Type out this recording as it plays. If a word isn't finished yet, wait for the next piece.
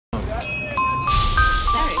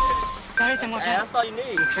anything more. Hey, that's all you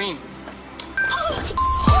need. Cream.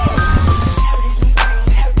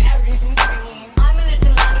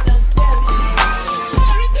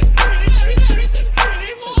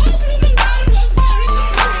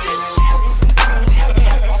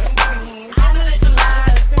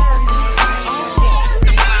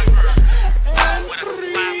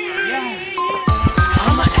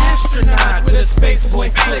 Space boy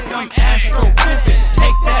click, I'm astro pimpin'.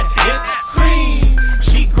 Take that bitch, cream.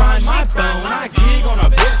 She grind my bone, I gig on a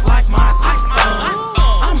bitch like my iPhone.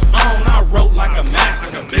 I'm on, I wrote like a Mac,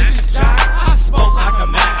 like a bitch's jock. I spoke like a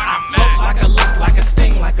Mac, I float like a look, like a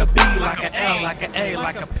sting, like a B, like a L, like a A,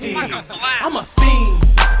 like a P. I'm a fiend,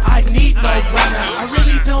 I need no runner. I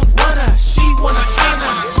really don't wanna, she wanna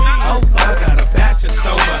stunner. Oh, I got a batch of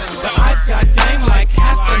sober, but I've got game like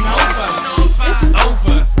Casanova. It's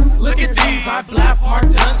over. Look at these, I blap hard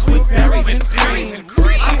dunks with berries and cream.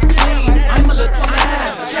 I'm clean, I'm a little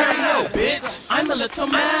mad. Cheerio, bitch, I'm a little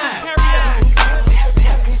mad.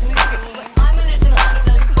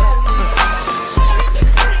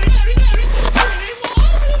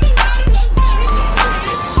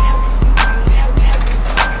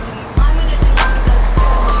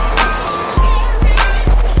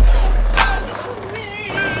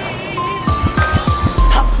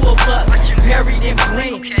 Buried in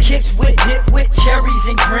bling, kicks with dip with cherries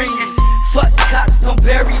and green. Fuck cops, don't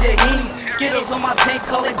bury the heat. Skittles on my paint,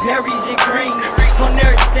 call it berries and cream. On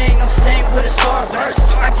everything, I'm stained with a starburst.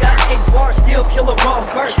 I got 8 bars, still kill a raw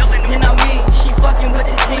verse. And I mean, she fucking with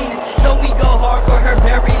the team, so we go hard for her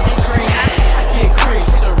berries and cream. I get cream,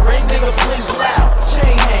 see the ring, nigga bling loud.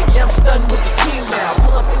 Chain hang, yeah I'm stunning with the team now.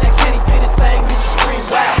 Pull up in that candy painted thing, you just scream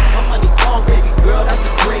wow. My money long, baby girl, that's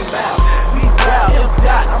a dream vow. We proud,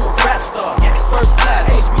 M.Dot, I'm a rap star. First class,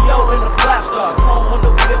 HBO in a blast star. Chrome on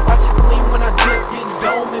the whip, watch it gleam when I dip. Getting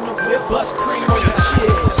dome in the whip, bust cream on